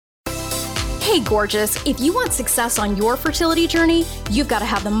Hey, gorgeous. If you want success on your fertility journey, you've got to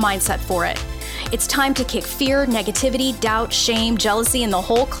have the mindset for it. It's time to kick fear, negativity, doubt, shame, jealousy, and the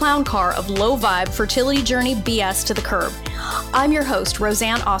whole clown car of low-vibe fertility journey BS to the curb. I'm your host,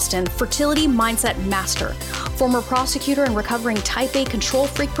 Roseanne Austin, fertility mindset master, former prosecutor and recovering type A control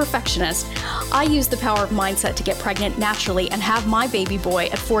freak perfectionist. I use the power of mindset to get pregnant naturally and have my baby boy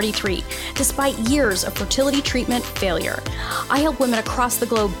at 43, despite years of fertility treatment failure. I help women across the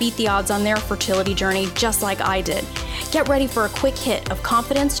globe beat the odds on their fertility journey just like I did. Get ready for a quick hit of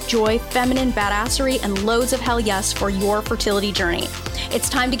confidence, joy, feminine badassery, and loads of hell yes for your fertility journey. It's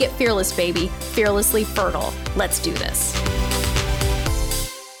time to get fearless, baby. Fearlessly fertile. Let's do this.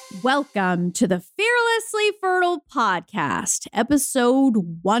 Welcome to the Fearlessly Fertile Podcast,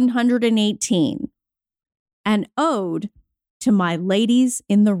 episode 118, an ode to my ladies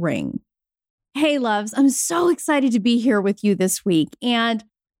in the ring. Hey, loves, I'm so excited to be here with you this week, and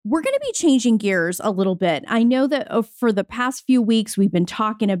we're going to be changing gears a little bit. I know that for the past few weeks, we've been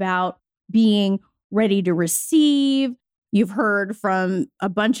talking about being ready to receive. You've heard from a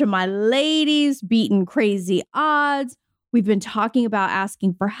bunch of my ladies beating crazy odds. We've been talking about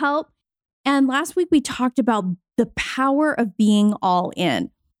asking for help. And last week, we talked about the power of being all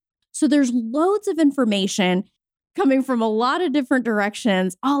in. So there's loads of information coming from a lot of different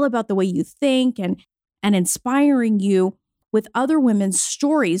directions, all about the way you think and inspiring you with other women's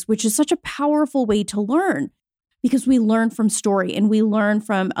stories, which is such a powerful way to learn because we learn from story and we learn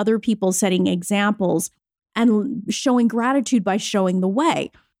from other people setting examples and showing gratitude by showing the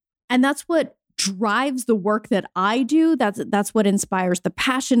way. And that's what drives the work that I do. That's what inspires the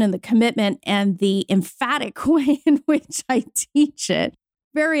passion and the commitment and the emphatic way in which I teach it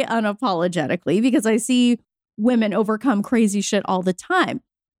very unapologetically because I see women overcome crazy shit all the time.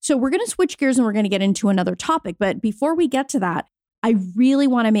 So we're going to switch gears and we're going to get into another topic. But before we get to that, I really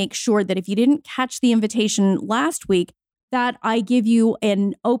want to make sure that if you didn't catch the invitation last week, that I give you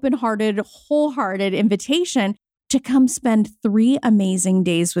an open-hearted, wholehearted invitation to come spend 3 amazing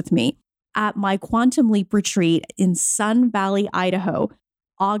days with me at my Quantum Leap retreat in Sun Valley, Idaho,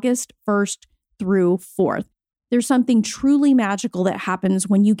 August 1st through 4th. There's something truly magical that happens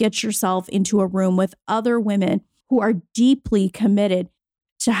when you get yourself into a room with other women who are deeply committed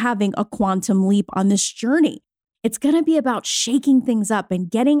to having a quantum leap on this journey. It's going to be about shaking things up and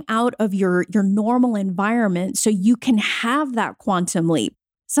getting out of your normal environment so you can have that quantum leap.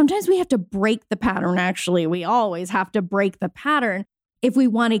 Sometimes we have to break the pattern, actually. We always have to break the pattern if we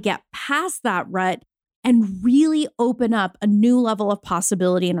want to get past that rut and really open up a new level of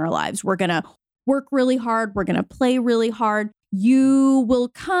possibility in our lives. We're going to work really hard. We're going to play really hard. You will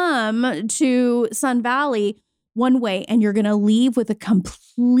come to Sun Valley one way and you're going to leave with a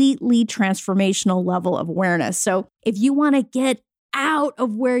completely transformational level of awareness. So if you want to get out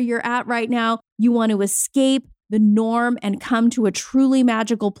of where you're at right now, you want to escape the norm and come to a truly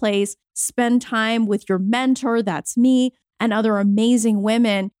magical place, spend time with your mentor, that's me, and other amazing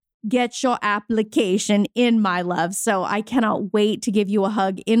women, get your application in, my love. So I cannot wait to give you a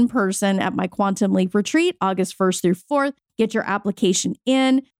hug in person at my Quantum Leap retreat, August 1st through 4th. Get your application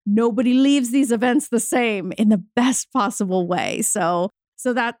in. Nobody leaves these events the same in the best possible way. So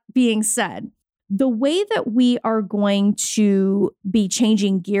that being said, the way that we are going to be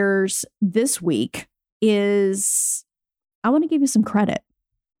changing gears this week is I want to give you some credit.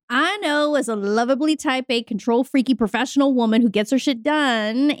 I know as a lovably type A control freaky professional woman who gets her shit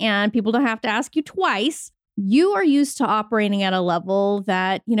done and people don't have to ask you twice, you are used to operating at a level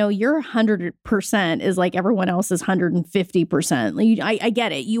that, your 100% is like everyone else's 150%. I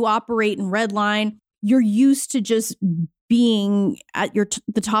get it. You operate in red line. You're used to just being at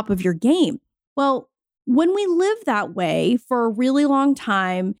the top of your game. Well, when we live that way for a really long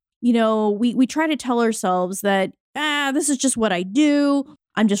time, we try to tell ourselves that, this is just what I do.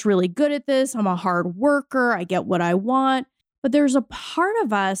 I'm just really good at this. I'm a hard worker. I get what I want. But there's a part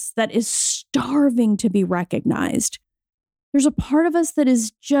of us that is starving to be recognized. There's a part of us that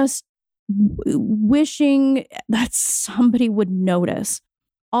is just wishing that somebody would notice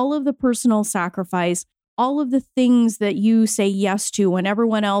all of the personal sacrifice, all of the things that you say yes to when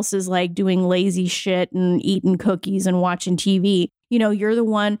everyone else is like doing lazy shit and eating cookies and watching TV. You're the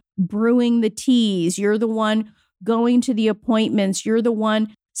one brewing the teas. You're the one going to the appointments. You're the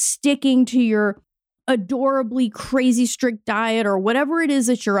one sticking to your adorably crazy strict diet or whatever it is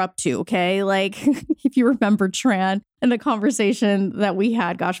that you're up to. Okay. Like if you remember Tran and the conversation that we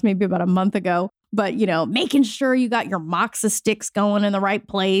had, maybe about a month ago, but making sure you got your Moxa sticks going in the right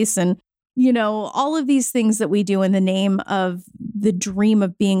place. And, all of these things that we do in the name of the dream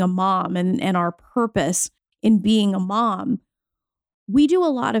of being a mom and our purpose in being a mom. We do a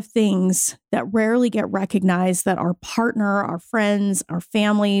lot of things that rarely get recognized that our partner, our friends, our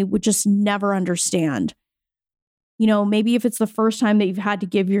family would just never understand. You know, maybe if it's the first time that you've had to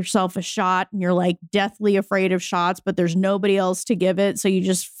give yourself a shot and you're like deathly afraid of shots, but there's nobody else to give it. So you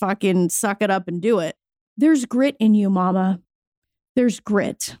just fucking suck it up and do it. There's grit in you, mama. There's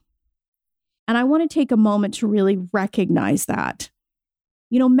grit. And I want to take a moment to really recognize that.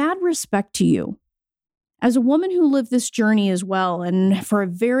 You know, mad respect to you. As a woman who lived this journey as well, and for a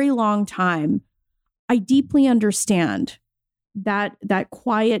very long time, I deeply understand that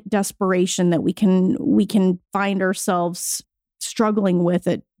quiet desperation that we can find ourselves struggling with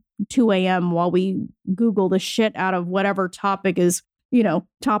at 2 a.m. while we Google the shit out of whatever topic is, you know,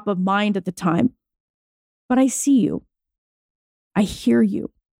 top of mind at the time. But I see you. I hear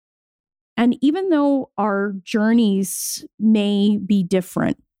you. And even though our journeys may be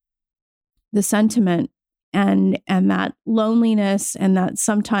different, the sentiment and that loneliness and that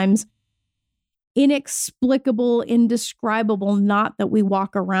sometimes inexplicable, indescribable knot that we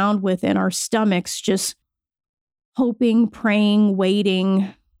walk around with in our stomachs, just hoping, praying,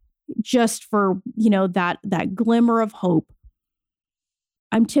 waiting, just for, you know, that glimmer of hope.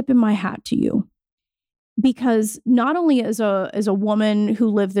 I'm tipping my hat to you, because not only as a woman who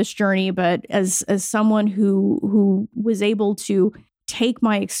lived this journey, but as someone who was able to take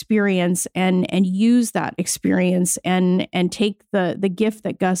my experience and use that experience and take the gift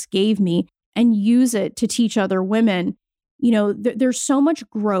that Gus gave me and use it to teach other women. You know, there's so much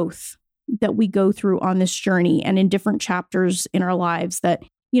growth that we go through on this journey and in different chapters in our lives that,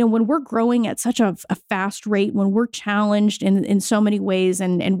 you know, when we're growing at such a fast rate, when we're challenged in so many ways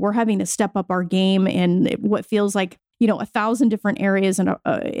and we're having to step up our game in what feels like, you know, 1,000 different areas in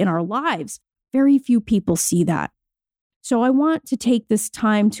our lives, very few people see that. So I want to take this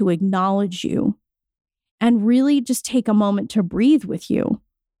time to acknowledge you and really just take a moment to breathe with you.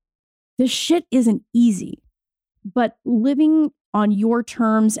 This shit isn't easy, but living on your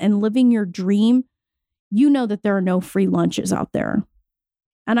terms and living your dream, you know that there are no free lunches out there.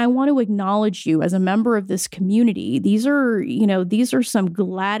 And I want to acknowledge you as a member of this community. These are some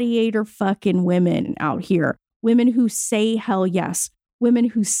gladiator fucking women out here. Women who say hell yes. Women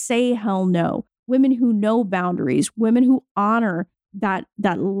who say hell no. Women who know boundaries. Women who honor that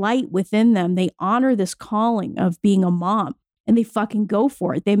light within them. They honor this calling of being a mom. And they fucking go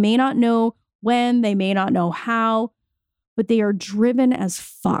for it. They may not know when, they may not know how, but they are driven as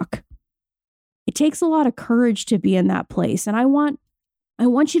fuck. It takes a lot of courage to be in that place. And I want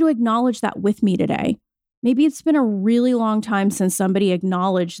you to acknowledge that with me today. Maybe it's been a really long time since somebody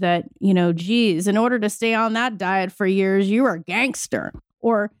acknowledged that, you know, geez, in order to stay on that diet for years, you were a gangster.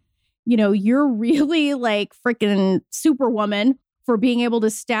 Or, you know, you're really like freaking superwoman for being able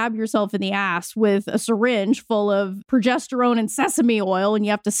to stab yourself in the ass with a syringe full of progesterone and sesame oil. And you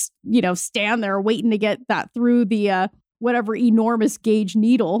have to, you know, stand there waiting to get that through the whatever enormous gauge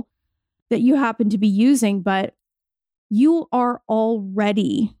needle that you happen to be using. But you are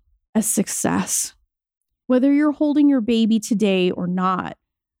already a success. Whether you're holding your baby today or not,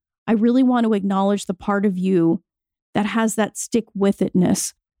 I really want to acknowledge the part of you that has that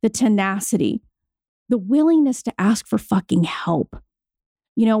stick-with-itness, the tenacity, the willingness to ask for fucking help.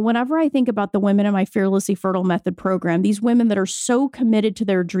 You know, whenever I think about the women in my Fearlessly Fertile Method program, these women that are so committed to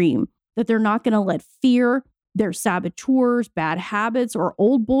their dream that they're not going to let fear, their saboteurs, bad habits, or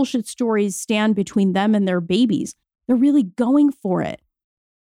old bullshit stories stand between them and their babies. They're really going for it.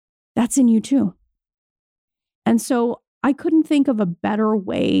 That's in you too. And so I couldn't think of a better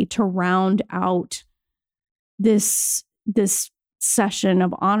way to round out this session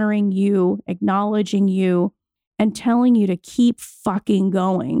of honoring you, acknowledging you, and telling you to keep fucking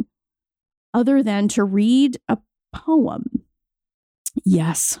going, other than to read a poem.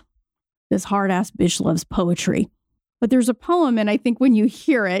 Yes, this hard-ass bitch loves poetry. But there's a poem, and I think when you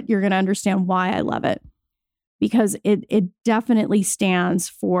hear it, you're going to understand why I love it. Because it definitely stands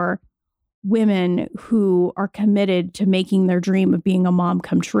for women who are committed to making their dream of being a mom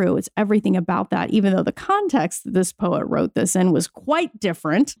come true. It's everything about that, even though the context that this poet wrote this in was quite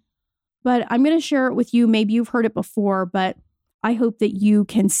different. But I'm going to share it with you. Maybe you've heard it before, but I hope that you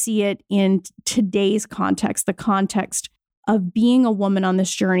can see it in today's context, the context of being a woman on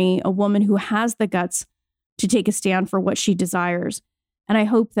this journey, a woman who has the guts to take a stand for what she desires. And I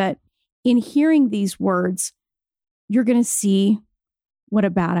hope that in hearing these words, you're going to see what a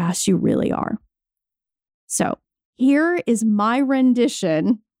badass you really are. So here is my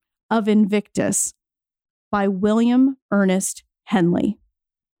rendition of Invictus by William Ernest Henley.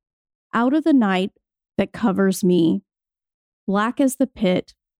 Out of the night that covers me, black as the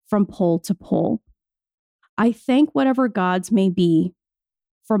pit from pole to pole, I thank whatever gods may be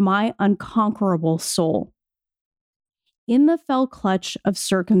for my unconquerable soul. In the fell clutch of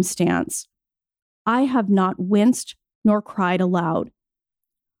circumstance, I have not winced nor cried aloud.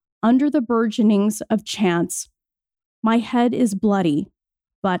 Under the burgeonings of chance, my head is bloody,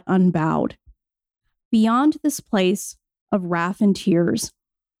 but unbowed. Beyond this place of wrath and tears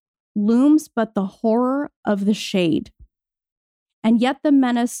looms but the horror of the shade, and yet the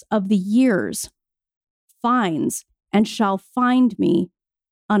menace of the years finds and shall find me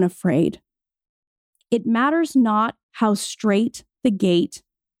unafraid. It matters not how strait the gate,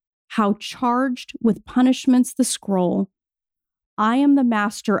 how charged with punishments the scroll. I am the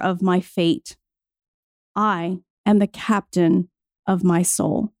master of my fate. I am the captain of my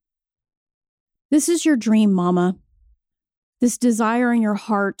soul. This is your dream, mama. This desire in your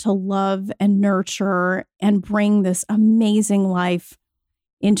heart to love and nurture and bring this amazing life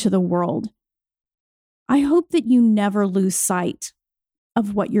into the world. I hope that you never lose sight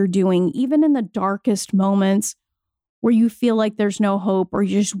of what you're doing, even in the darkest moments where you feel like there's no hope or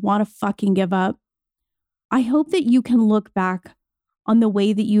you just want to fucking give up. I hope that you can look back on the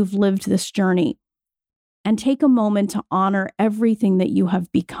way that you've lived this journey and take a moment to honor everything that you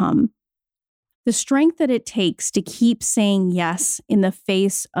have become. The strength that it takes to keep saying yes in the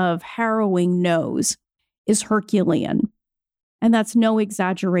face of harrowing no's is Herculean, and that's no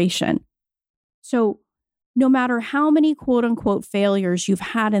exaggeration. So no matter how many quote unquote failures you've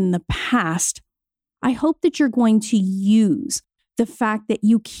had in the past, I hope that you're going to use the fact that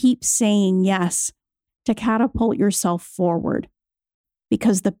you keep saying yes to catapult yourself forward,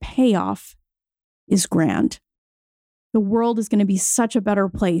 because the payoff is grand. The world is going to be such a better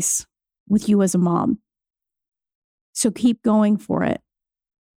place with you as a mom. So keep going for it.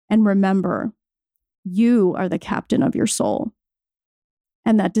 And remember, you are the captain of your soul.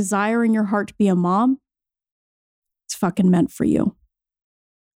 And that desire in your heart to be a mom, it's fucking meant for you.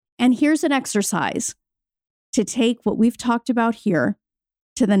 And here's an exercise to take what we've talked about here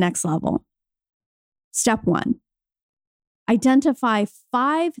to the next level. Step 1, identify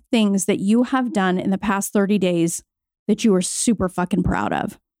 5 things that you have done in the past 30 days that you are super fucking proud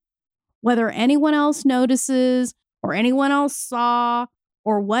of. Whether anyone else notices or anyone else saw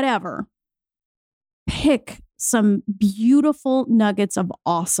or whatever, pick some beautiful nuggets of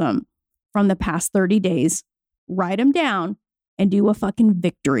awesome from the past 30 days, write them down, and do a fucking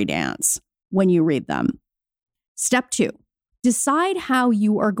victory dance when you read them. Step 2, decide how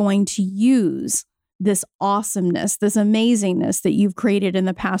you are going to use this awesomeness, this amazingness that you've created in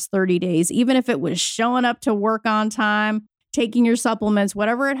the past 30 days, even if it was showing up to work on time, taking your supplements,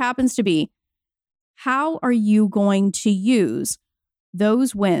 whatever it happens to be. How are you going to use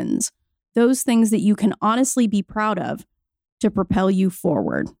those wins, those things that you can honestly be proud of, to propel you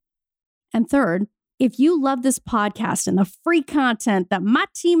forward? And third, if you love this podcast and the free content that my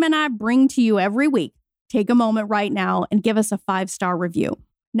team and I bring to you every week, take a moment right now and give us a 5-star review.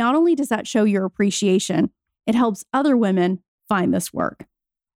 Not only does that show your appreciation, it helps other women find this work.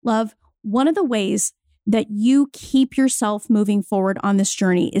 Love, one of the ways that you keep yourself moving forward on this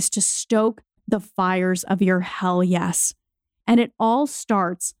journey is to stoke the fires of your hell yes. And it all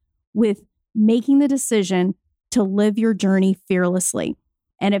starts with making the decision to live your journey fearlessly.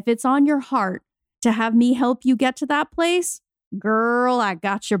 And if it's on your heart to have me help you get to that place, girl, I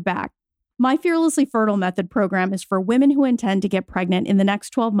got your back. My Fearlessly Fertile Method program is for women who intend to get pregnant in the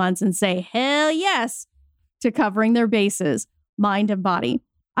next 12 months and say hell yes to covering their bases, mind and body.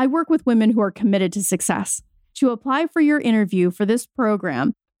 I work with women who are committed to success. To apply for your interview for this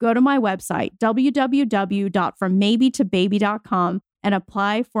program, go to my website, www.frommaybe2baby.com, and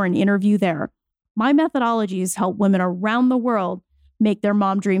apply for an interview there. My methodologies help women around the world make their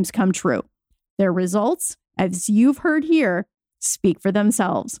mom dreams come true. Their results, as you've heard here, speak for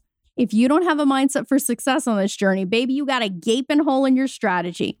themselves. If you don't have a mindset for success on this journey, baby, you got a gaping hole in your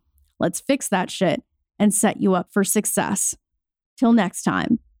strategy. Let's fix that shit and set you up for success. Till next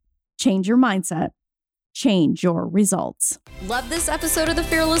time, change your mindset, change your results. Love this episode of the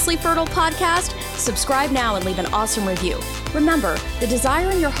Fearlessly Fertile podcast? Subscribe now and leave an awesome review. Remember, the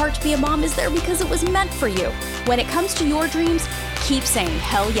desire in your heart to be a mom is there because it was meant for you. When it comes to your dreams, keep saying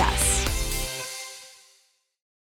hell yes.